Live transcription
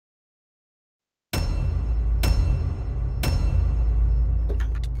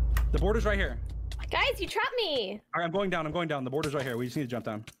The border's right here. Guys, you trapped me. All right, I'm going down. I'm going down. The border's right here. We just need to jump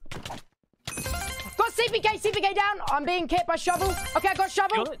down. Got CPK down. I'm being hit by shovel. Okay, I got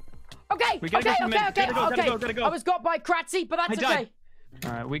shovel. Okay, okay. I was got by Kratzy, but that's okay.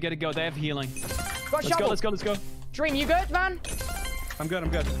 All right, we gotta go. They have healing. Got shovel. Let's go. Dream, you good, man? I'm good.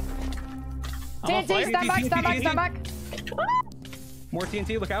 TNT, stand back. More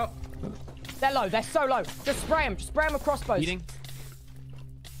TNT, look out. They're low. They're so low. Just spray them with crossbows. Eating.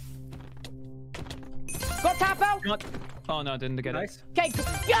 Got Tubbo. Oh no, didn't get it. Okay,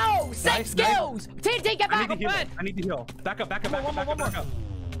 yo, 6 kills. TNT, get back. I need to heal. Back up.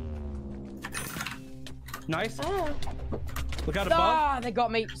 Nice. Look out above. Ah, they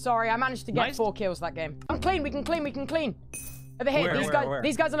got me. Sorry, I managed to get 4 kills that game. I'm clean. We can clean. Over here.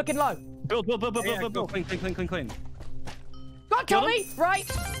 These guys are looking low. Build. Clean. God, kill me. Right.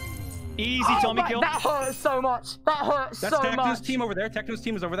 Easy, Tommy kill. That hurts so much. That's Techno's team over there. Techno's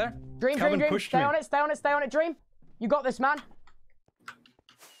team is over there. Dream. Stay on it, Dream. You got this, man.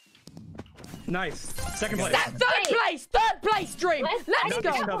 Nice. Second place. Third place, Dream. Let's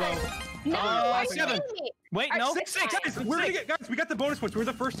go. No, 7. Wait, no. 6. Guys, we got the bonus points. We're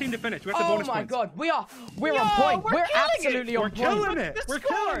the first team to finish. We got the bonus points. Oh my god, we're on point. We're absolutely on point. We're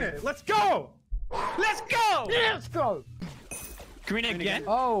killing it. Let's go. Let's go. Green again.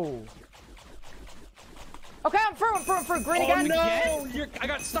 Oh. Okay, I'm through. Green again. No, I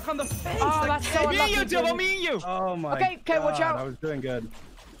got stuck on the fence. Oh, that's so unlucky. Me and you. Oh my. Okay, watch out. I was doing good.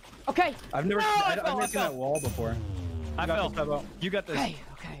 Okay. I've never seen that wall before. I fell. You got this. Okay.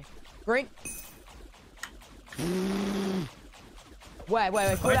 Green. Wait.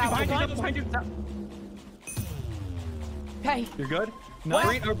 Put it out. Behind you. Okay. You're good?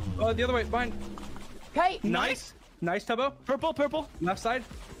 Nice. The other way, behind. Okay. Nice, Tubbo. Purple. Left side.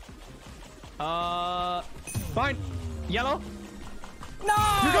 Fine. Yellow. No!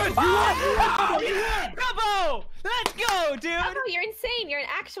 You're good! Tubbo! Let's go, dude! Tubbo, you're insane. You're an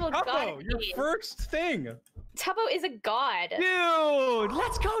actual god. Tubbo, your first thing. Tubbo is a god. Dude,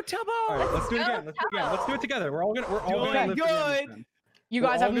 let's go, Tubbo! All right, let's do it again. Let's do it together. We're all gonna live good. You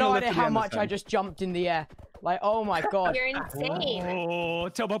guys have no idea how much I just jumped in the air. Like, oh my god. You're insane. Oh,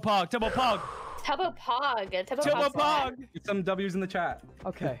 Tubbo Pog. Tubbo Pog. Get some W's in the chat.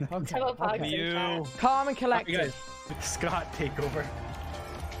 Okay. Tubbo Pog. You. Calm and collected. Guys, Scott, take over.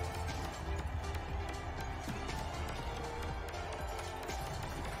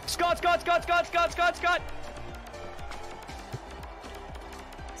 Scott.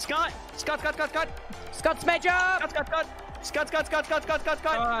 Scott's major.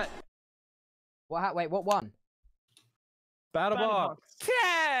 Scott. Wait, what one? Battle box.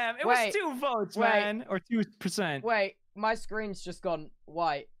 Damn, it was 2 votes, man. Or 2%. Wait, my screen's just gone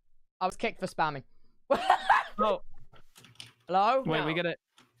white. I was kicked for spamming. Oh. Hello? Wait, we got it.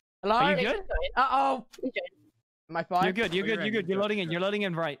 Hello? Are you good? Uh-oh. Am I fine? You're good. You're loading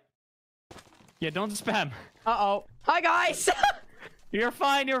in right. Yeah, don't spam. Uh-oh. Hi, guys. You're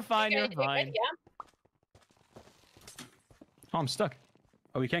fine. You're good, yeah. Oh, I'm stuck.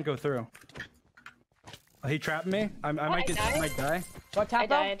 Oh, we can't go through. Oh, he trapped me. I might die. What, I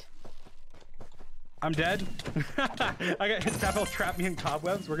died. I'm dead. I got his Tubbo trapped me in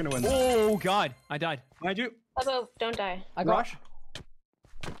cobwebs. We're gonna win this. Oh god, I died. Mind you. Tubbo, don't die. Rush.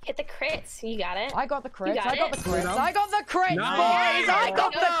 Hit the crits. You got it. I got the crits. I got the crits, boys. I got the crits.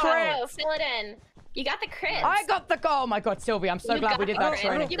 Fill it in. You got the crits. I got the goal. Oh my god, Sylvie, I'm so glad we did that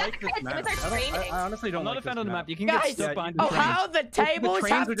training. You got the crits. It was our training. I honestly don't I'm not like a fan of the map. You can Guys, get stuck behind the oh, train. how the tables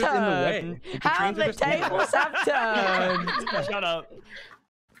have turned. How the tables have turned. Shut up.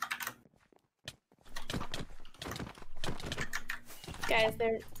 Guys,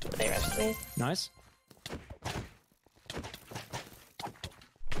 they rushed me. Nice.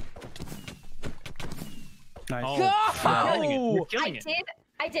 Nice. Oh, you're killing it.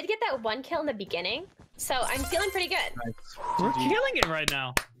 I did get that 1 kill in the beginning, so I'm feeling pretty good. Nice. We're killing it right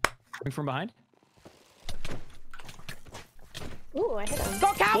now. From behind. Ooh, I hit him.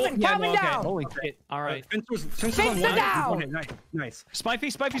 Go, Calvin! Calvin down! Holy shit. Alright. Finster's down! Nice.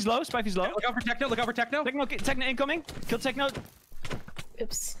 Spifey's low. Look out for Techno. Techno incoming. Kill Techno.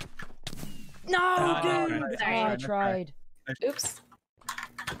 Oops. No, dude! Sorry. I tried. Oops.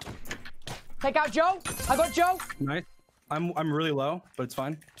 Take out Joe. I got Joe. Nice. I'm really low, but it's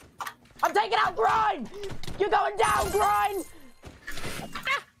fine. I'm taking out Grind! You're going down, Grind!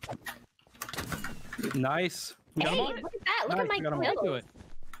 Nice. Hey, look at that. Look at my kills.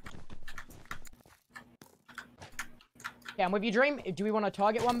 Yeah, I'm with you, Dream. Do we want to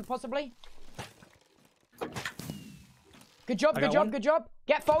target one, possibly? Good job.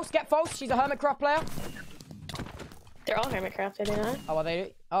 Get false. She's a Hermitcraft player. They're all Hermitcraft, are they not? Oh, are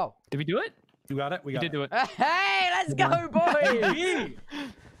they? Oh. Did we do it? You got it? We got did do it. Hey, let's go, boys!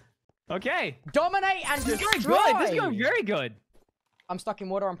 Okay. Dominate and This is destroy! going good. This is going very good. I'm stuck in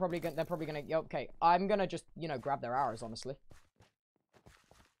water. They're probably gonna. Okay, I'm gonna just, grab their arrows, honestly.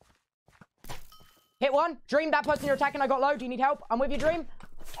 Hit one. Dream, that person you're attacking, I got low. Do you need help? I'm with you, Dream.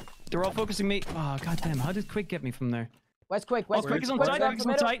 They're all focusing me. Oh, goddamn. How did Quick get me from there? Where's Quick? Where's Quick is on tight. Quick is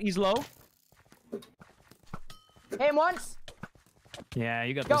on tight. He's low. Hit him once. Yeah,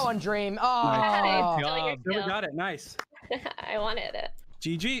 you got Go this. on, Dream. Oh, Nice. We got it. Nice. I wanted it.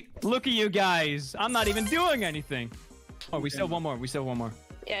 GG. Look at you guys. I'm not even doing anything. Oh, we still have one more. We still have one more.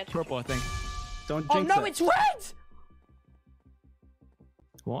 Yeah. Purple, I think. Don't Oh, jinx no, it. it's red!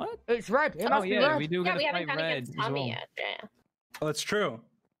 What? It's red. It must be yeah, red. we do Yeah, get we to haven't fight gone red against as Tommy well. yet. Yeah. Oh, that's true.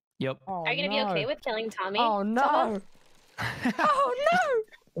 Yep. Oh, Are you gonna be okay with killing Tommy? Oh, no. Oh, no!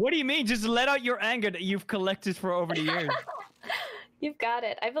 What do you mean? Just let out your anger that you've collected for over the years. You've got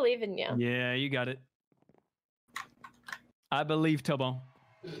it. I believe in you. Yeah, you got it. I believe, Tubbo.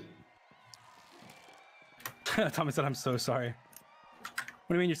 Tommy said, I'm so sorry. What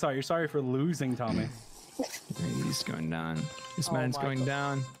do you mean you're sorry? You're sorry for losing, Tommy. He's going down. This man's going God.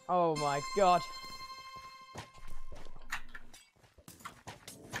 down. Oh, my God.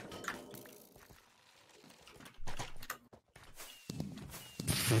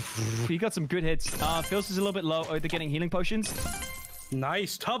 He got some good hits. Phil's is a little bit low. Oh, they're getting healing potions.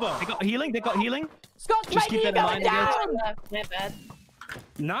 Nice, Tubbo. They got healing. They got healing. Scott's Just keep making that you in mind, going down! My bad.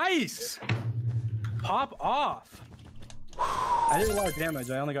 Nice. Pop off. I did a lot of damage.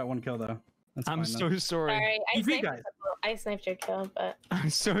 I only got 1 kill, though. That's I'm fine, so though. sorry. Sorry, GG, guys. I sniped your kill, but I'm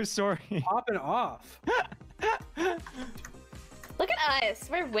so sorry. Popping off. look at us.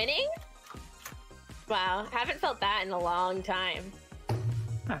 We're winning. Wow, haven't felt that in a long time.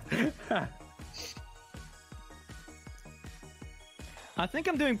 I think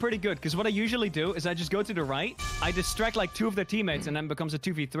I'm doing pretty good because what I usually do is I just go to the right, I distract like 2 of their teammates, and then becomes a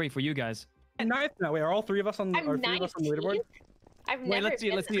 2v3 for you guys. Nice. No, wait, are all 3 of us on the, I'm are 3 of us on the leaderboard? I've Wait, never let's see.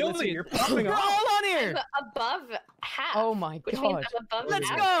 been Let's see. Let's see. You're popping We're off. all on here. above half. Oh, my Which God. means I'm above Let's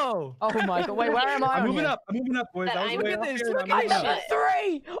half. go. Oh, my God. Wait, where am I? I'm on moving here? up. I'm moving up, boys. But I was I'm- way Look at up this, here, look and at I'm I'm moving this. up. number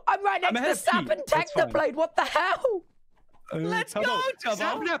 3! I'm right I'm next ahead to of Sap Pete. and That's fine. Technoblade. What the hell? Let's Tubbo. go, Tubbo.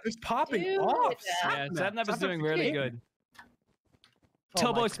 Sapnap is popping Dude. off. Yeah, Sapnap is doing really king. good. Oh, my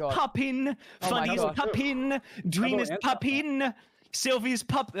Tubbo's God. popping. Oh, my Fundy's God. popping. Dream Tubbo is and popping. Sylvee's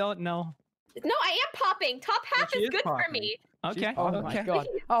pop. Oh no. No, I am popping. Top half she is is good for popping. me. Okay. Oh, okay. my God.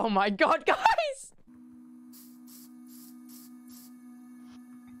 Oh, my God, guys!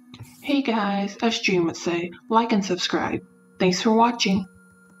 Hey guys, as June would say, like and subscribe. Thanks for watching.